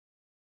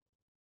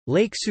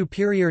Lake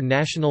Superior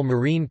National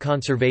Marine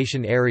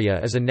Conservation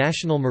Area is a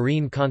National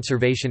Marine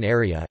Conservation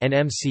Area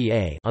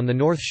 (NMCA) on the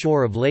north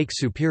shore of Lake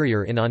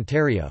Superior in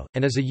Ontario,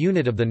 and is a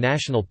unit of the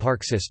National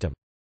Park System.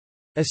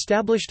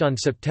 Established on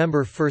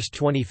September 1,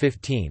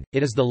 2015,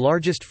 it is the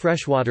largest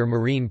freshwater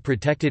marine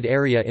protected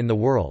area in the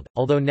world,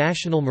 although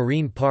national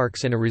marine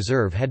parks and a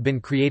reserve had been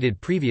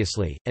created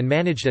previously, and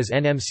managed as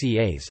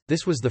NMCAs.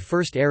 This was the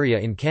first area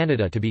in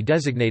Canada to be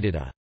designated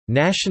a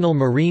National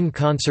Marine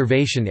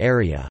Conservation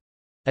Area,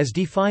 as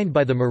defined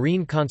by the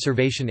Marine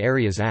Conservation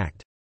Areas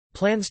Act.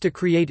 Plans to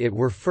create it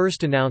were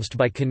first announced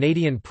by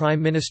Canadian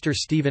Prime Minister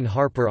Stephen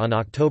Harper on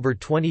October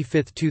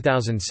 25,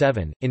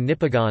 2007, in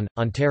Nipigon,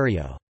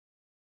 Ontario.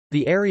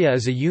 The area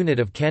is a unit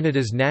of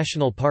Canada's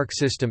National Park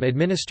System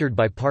administered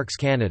by Parks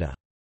Canada.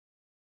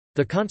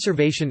 The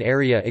conservation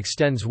area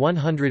extends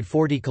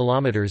 140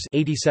 kilometers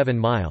 (87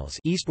 miles)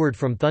 eastward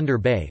from Thunder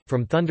Bay,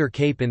 from Thunder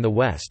Cape in the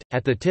west,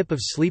 at the tip of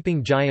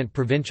Sleeping Giant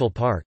Provincial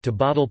Park, to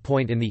Bottle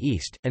Point in the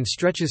east, and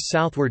stretches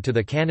southward to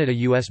the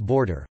Canada-US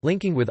border,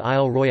 linking with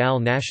Isle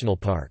Royale National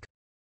Park.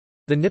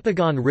 The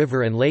Nipigon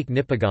River and Lake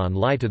Nipigon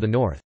lie to the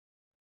north.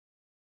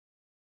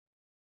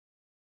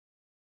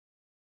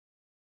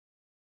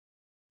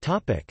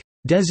 Topic: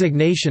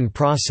 Designation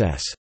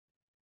process.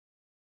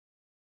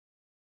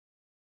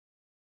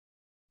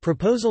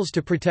 Proposals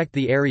to protect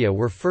the area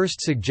were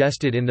first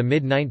suggested in the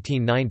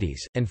mid-1990s,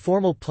 and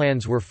formal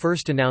plans were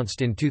first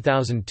announced in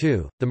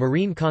 2002. The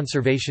Marine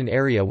Conservation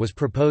Area was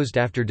proposed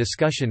after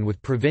discussion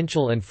with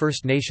provincial and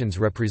First Nations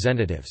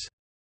representatives.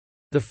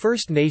 The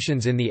First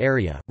Nations in the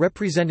area,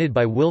 represented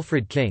by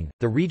Wilfred King,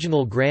 the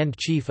regional Grand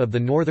Chief of the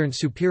Northern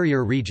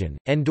Superior Region,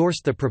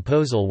 endorsed the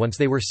proposal once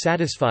they were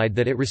satisfied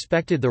that it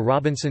respected the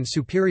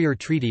Robinson-Superior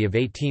Treaty of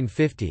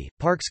 1850.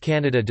 Parks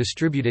Canada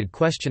distributed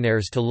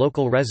questionnaires to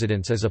local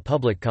residents as a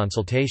public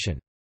consultation.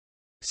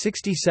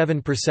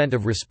 67%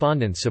 of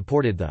respondents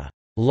supported the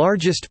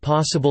largest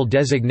possible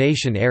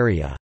designation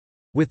area,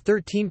 with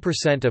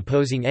 13%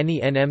 opposing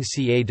any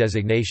NMCA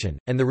designation,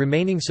 and the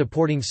remaining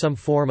supporting some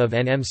form of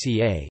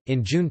NMCA.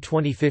 In June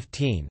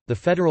 2015, the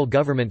federal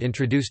government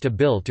introduced a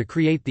bill to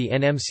create the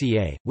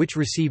NMCA, which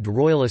received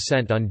royal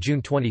assent on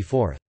June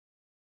 24.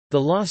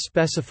 The law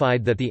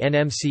specified that the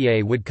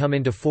NMCA would come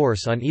into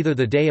force on either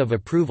the day of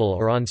approval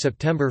or on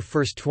September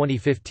 1,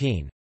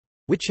 2015,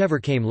 whichever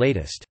came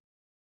latest.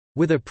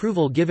 With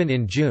approval given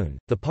in June,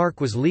 the park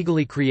was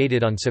legally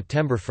created on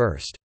September 1.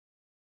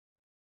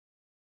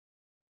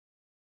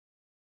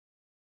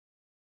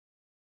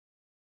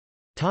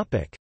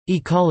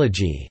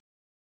 Ecology.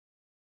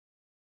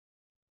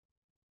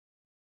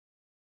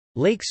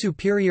 Lake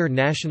Superior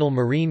National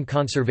Marine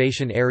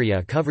Conservation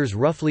Area covers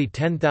roughly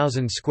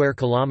 10,000 square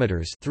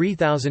kilometers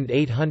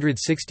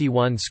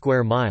 (3,861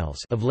 square miles)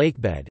 of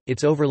lakebed,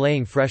 its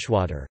overlaying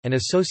freshwater and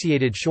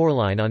associated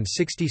shoreline on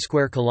 60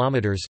 square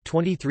kilometers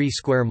 (23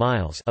 square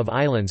miles) of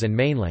islands and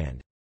mainland.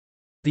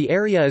 The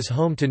area is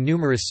home to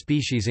numerous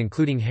species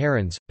including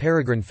herons,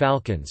 peregrine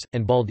falcons,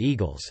 and bald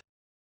eagles.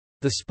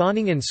 The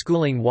spawning and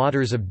schooling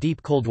waters of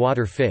deep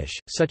coldwater fish,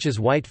 such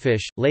as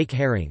whitefish, lake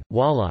herring,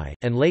 walleye,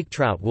 and lake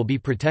trout will be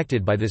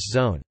protected by this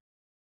zone.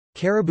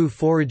 Caribou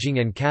foraging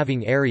and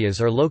calving areas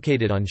are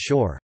located on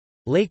shore.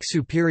 Lake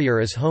Superior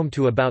is home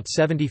to about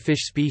 70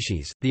 fish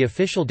species. The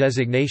official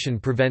designation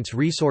prevents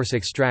resource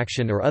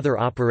extraction or other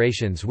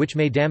operations which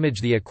may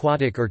damage the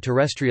aquatic or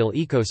terrestrial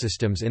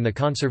ecosystems in the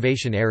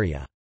conservation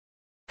area.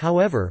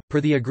 However,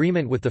 per the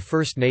agreement with the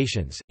First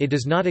Nations, it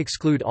does not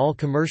exclude all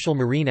commercial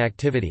marine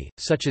activity,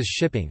 such as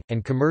shipping,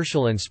 and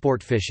commercial and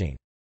sport fishing.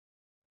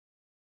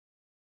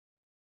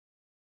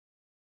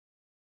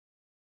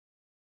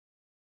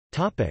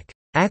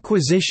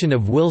 Acquisition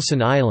of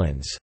Wilson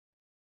Islands.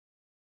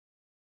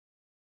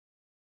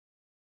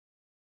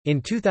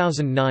 In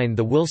 2009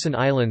 the Wilson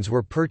Islands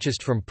were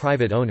purchased from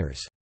private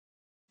owners.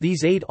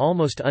 These 8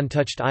 almost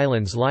untouched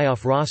islands lie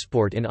off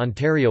Rossport in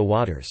Ontario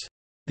waters.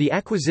 The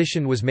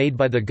acquisition was made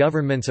by the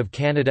governments of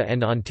Canada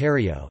and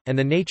Ontario, and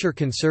the Nature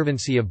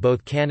Conservancy of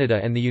both Canada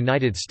and the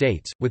United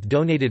States, with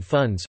donated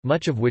funds,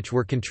 much of which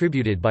were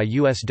contributed by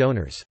U.S.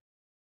 donors.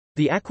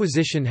 The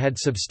acquisition had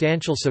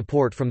substantial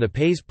support from the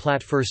Pays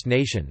Plat First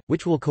Nation,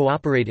 which will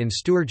cooperate in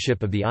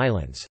stewardship of the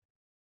islands.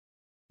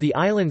 The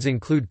islands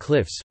include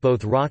cliffs,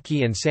 both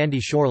rocky and sandy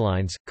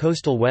shorelines,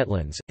 coastal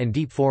wetlands, and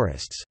deep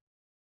forests.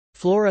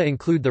 Flora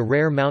include the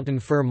rare mountain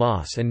fir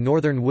moss and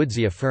northern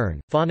woodsia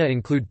fern. Fauna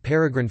include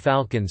peregrine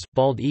falcons,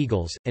 bald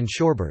eagles, and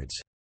shorebirds.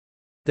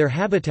 Their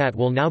habitat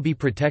will now be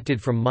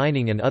protected from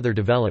mining and other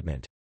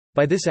development.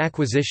 By this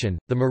acquisition,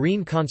 the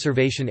Marine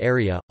Conservation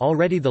Area,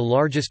 already the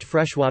largest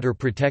freshwater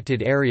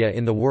protected area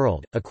in the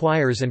world,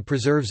 acquires and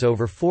preserves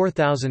over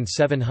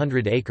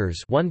 4,700 acres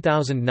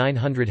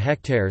 (1,900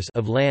 hectares)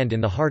 of land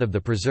in the heart of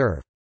the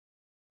preserve.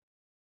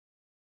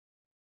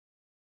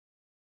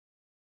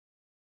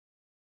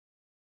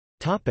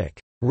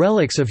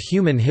 Relics of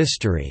human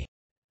history.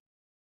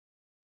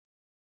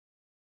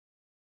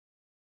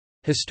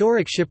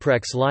 Historic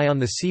shipwrecks lie on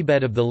the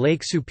seabed of the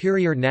Lake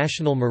Superior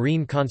National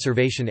Marine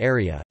Conservation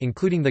Area,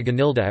 including the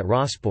Gunilda at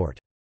Rossport.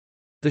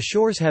 The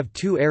shores have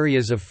 2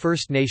 areas of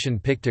First Nation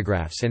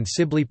pictographs, and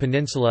Sibley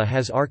Peninsula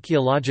has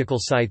archaeological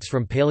sites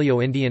from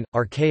Paleo-Indian,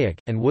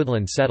 Archaic, and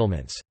woodland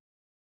settlements.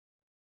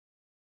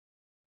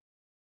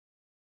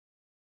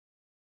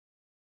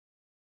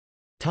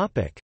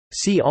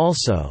 See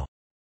also: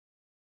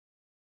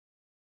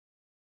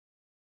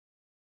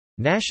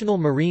 National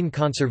Marine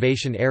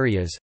Conservation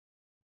Areas,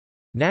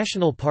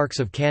 National Parks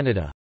of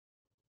Canada,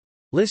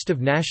 List of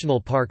National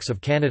Parks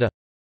of Canada,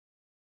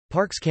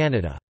 Parks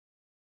Canada.